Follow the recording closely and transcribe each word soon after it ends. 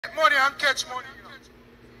Get money and catch money.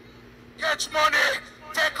 Catch money,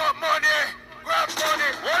 take up money, grab money,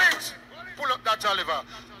 hold it. Pull up that Oliver.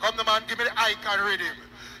 Come the man, give me the icon Riddim.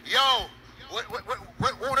 Yo,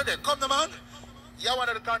 who are they? Come the man. You're one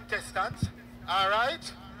of the contestants.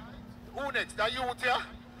 Alright. Who next? That you here?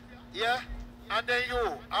 Yeah? And then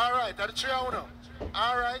you. Alright, are the three of you?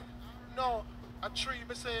 Alright. No, a tree,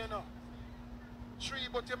 me say you know. Tree,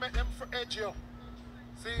 but you make them for edge you.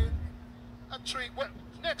 See? A tree. Well,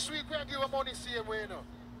 next week we'll give you money same way, you know.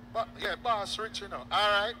 But yeah, boss rich, you know.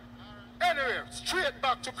 Alright. Anyway, straight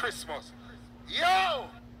back to Christmas. Yo!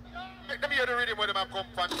 Make them hear the rhythm when them come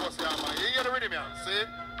from first year, man. You hear the rhythm, yeah? See?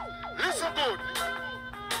 Listen good.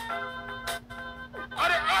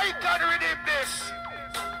 And the icon rhythm this.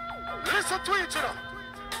 Listen to it, you know.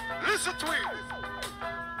 Listen to it.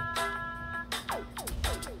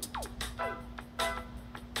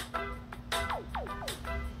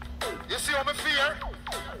 You see how me fear?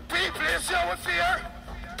 People, you see how me fear?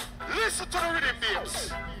 Listen to the rhythm,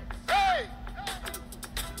 babes. Hey!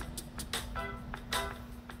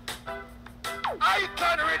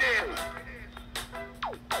 Icon rhythm.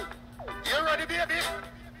 You ready, baby?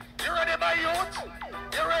 You ready, my youth?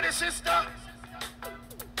 You ready, sister?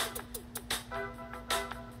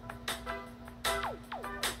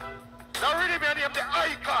 Now rhythm your name, the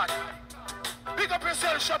icon. Big up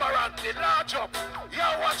yourself, Shabaran, the large up.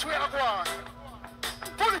 Yeah, watch where I go on.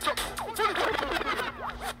 Pull it up, pull it up.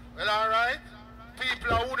 Well, alright.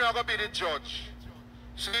 People are who are going to be the judge.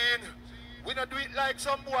 See, we don't do it like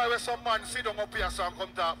some boy where some man sit down up here and come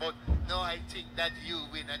talk about, no, I think that you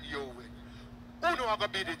win and you win. Who are going to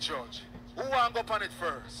be the judge? Who want to go on it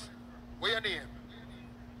first? What's your name?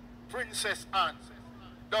 Princess Anne.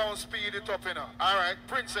 Don't speed it up, you know. Alright,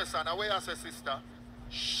 Princess Anne, where you say, sister?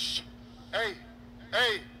 Shh. Hey,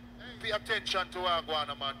 hey, pay attention to what going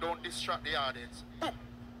on, man. Don't distract the audience. Boom.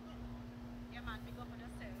 Yeah, man, pick up on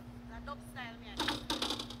yourself. That dub style, man.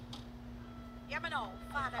 Yeah, me know,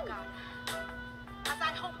 Father God. As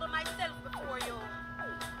I humble myself before you,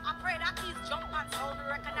 I pray that these jump and sound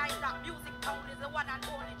recognize that music town is the one and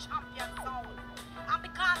only champion sound. And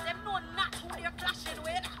because them know not who they're clashing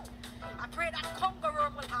with, I pray that Congo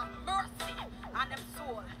will have mercy on them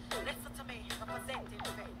soul. Listen to me, representing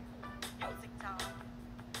faith. Music town.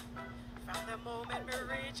 From the moment we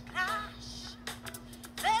reach clash,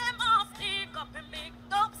 them all stick up and big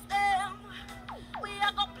dubs them. We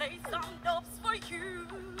are gonna play some dubs for you.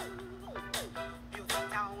 Music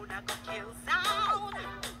town, I go kill sound.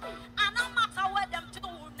 And no matter what them do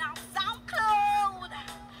now, SoundCloud.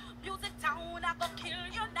 Music town, I go kill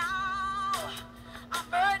you now. I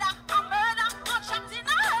murder, gunshot in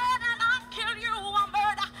the head and I'll kill you. I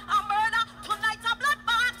murder, tonight a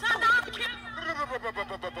bloodbath and I'll kill you.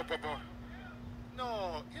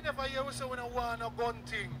 No, you never hear we say we don't want a gun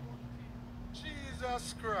thing.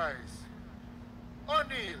 Jesus Christ.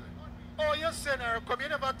 O'Neil, oh, you send her come, you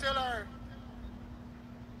never tell her.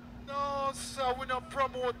 No, sir, we don't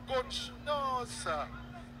promote guns. No, sir.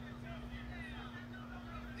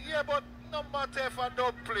 Yeah, but no matter if I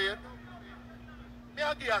don't play it, me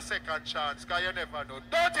I'll give you a second chance, because you never know.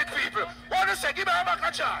 Don't it, people? Want to say, give me back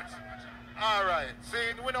a chance. Alright,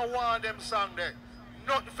 seeing we don't want them song there.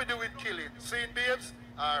 Nothing to do with killing. Seeing, babes?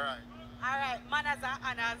 Alright. Alright, manners and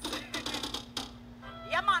honors.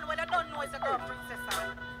 Yeah, man, what I don't know is a girl princess.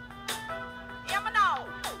 Yeah, man, now.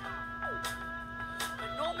 You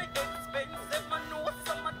know me expensive, man, know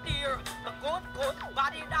some dear. A good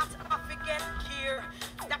body that I forget care.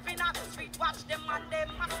 Stepping out the street, watch them and them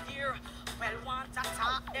a steer. Well, want to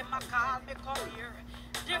talk, them a call me come here.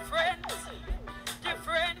 Different.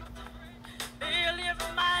 They live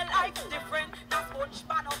my life different. Not much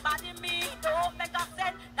for nobody me. Don't make a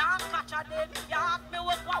sense. Don't catch a them. You ask me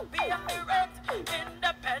what pay me rent.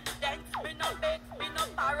 Independence, me no beg, me no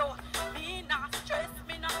borrow. Me not stress,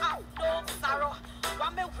 me no have no sorrow.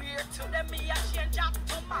 Want me weird to them, me a change up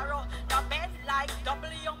tomorrow. The bend like W,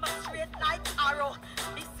 me straight like arrow.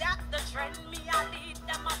 Me set the trend, me a lead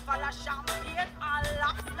them a follow champagne and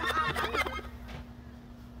lobster.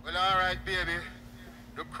 Well, alright, baby.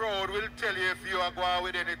 The crowd will tell you if you are going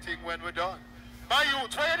with anything when we're done. My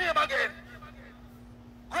youth, what's your name again?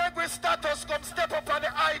 Gregory Status, come step up on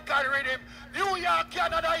the icon rhythm. New York,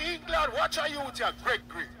 Canada, England. Watch a youth here,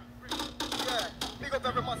 Gregory. Yeah, big up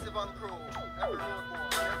every massive and crew. Every road boy,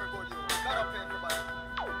 every good youth. Got up everybody.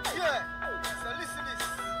 Yeah, so listen this.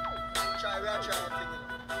 We are trying one thing, you know.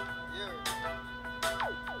 Yeah.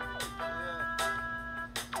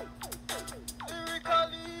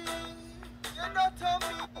 Lyrically, you're not on me.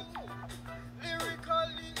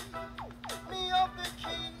 Lyrically, me of the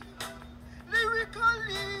key.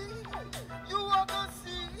 Lyrically, you are gonna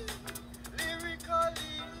see.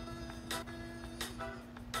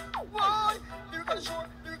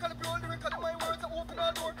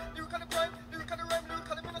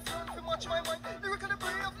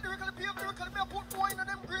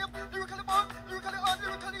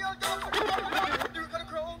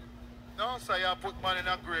 put man in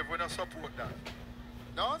a grave, we don't support that.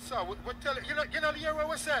 No, sir, we tell you know hear what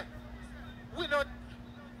we say? We not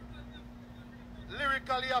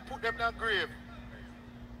lyrically I put them in a grave.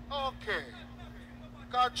 Okay.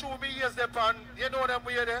 Cause through me years they pan, you know them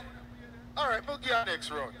we there? Alright, we'll give you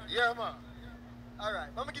next round. Yeah man. Alright,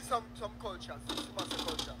 let me give some culture, some massive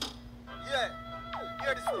culture. Yeah,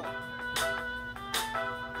 hear this one.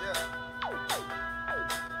 Yeah.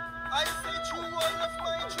 I say through all of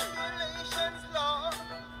my tribulations, Lord,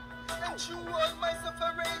 and through all my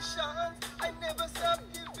separations, I never stop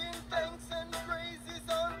giving thanks and praises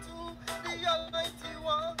unto the Almighty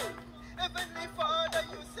One. Heavenly Father,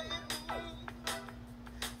 you save me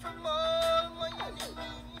from all my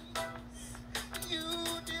enemies. You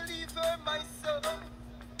deliver my soul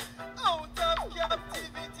out of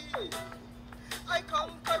captivity. I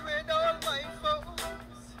conquered all my foes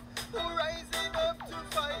who rising up to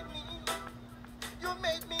fight me. You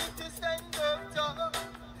made me to stand up tall.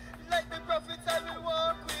 Like the prophets, I will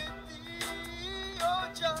walk with thee. Oh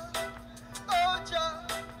Jah, oh Jah,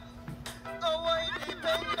 oh I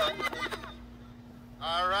depend on thee.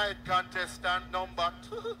 Alright, contestant number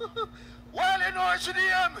 2. Well, you know it's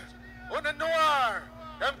Riddim. On the noir.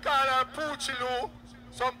 Them call her Poochiloo.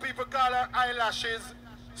 Some people call her eyelashes.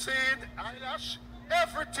 See it? Eyelash?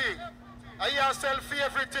 Everything. Are you yourself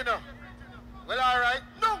everything? Well, alright.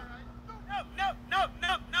 No. No.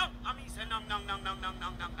 I mean, say no.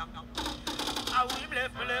 I will me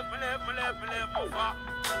left, my far.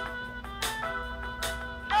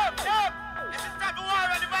 No. This is type of war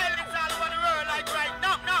and the violence all over the world like right.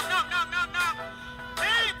 No.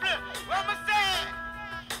 People, what am I saying?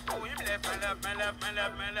 Oh, him left,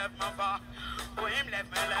 my far. Oh, him left,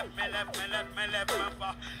 my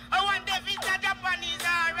far. I wonder if it's a Japanese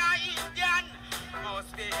or a Indian.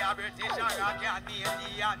 Must be a British or a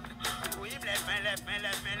Canadian. Oh, him left,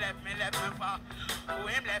 my far. Oh,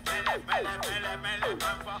 him left, my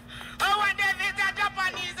far. I wonder if it's a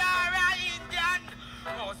Japanese or a Indian.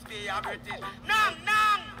 Must be a British. Nang.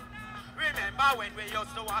 Remember when we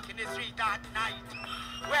used to walk in the street at night?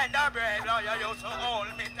 When the bread lawyer used to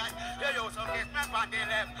hold me tight. You used to kiss me on the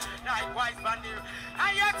left, likewise on the right.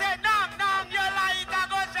 And you said, Nang, your light a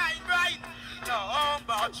go shine bright. So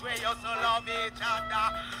but we used to love each other.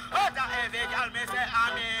 But a heavy girl me say,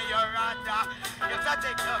 I'm your rather. You used to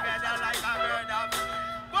take together like a bird of.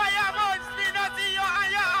 Boy, I must be not see you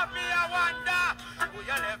and you have me, I wonder. Oh,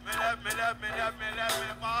 you left me for. Oh,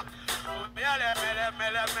 you left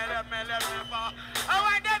me for. I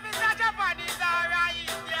wonder if it's a Japanese or a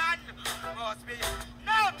Indian. Must be.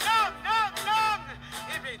 No.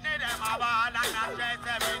 If it need them a ball and a stress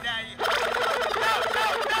every day. No.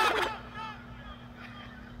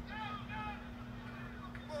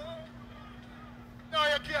 No,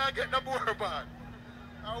 you can't get the more bad.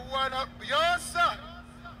 I wanna. Yo, sir.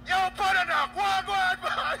 Yo, pardon now. Go on,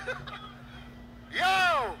 man.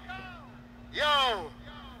 Yo.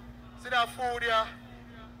 See that food here?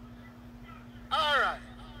 Alright.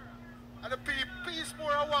 And the piece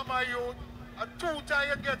more I want my youth. And 2 times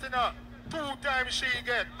you get in her. 2 times she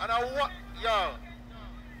get. And I want, yo.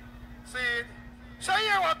 See? So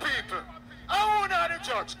here what people. I want the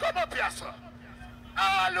judge. Come up here, sir.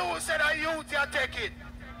 All who said a youth you take it.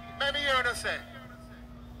 Let me hear what say.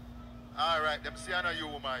 Alright, them see I know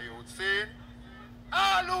you, my youth. See?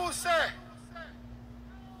 All who say.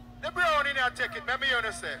 The brown in here take it. Let me hear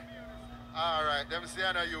what say. Alright, them see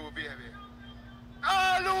I know you, baby.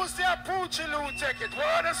 All who say a Poochiloo take it.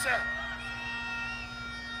 What do say?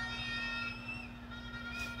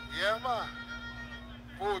 Yeah, man.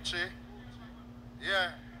 Poochie.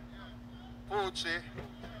 Yeah. Poochie.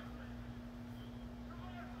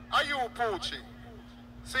 Are you Poochie?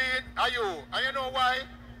 See it? Are you? And you know why?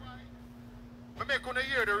 I make you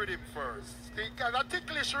hear the rhythm first. Because a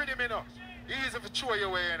ticklish rhythm, you know. Easy to throw you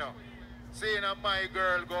away, you know. See, you know, my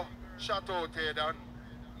girl go shut out head and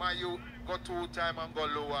my you go 2 times and go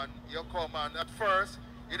low and you come and at first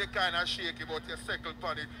you kind of shaky but you circle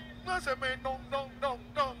upon it. I say, man, no.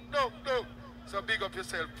 So big up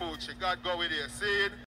yourself, Poochie. God go with you. See it?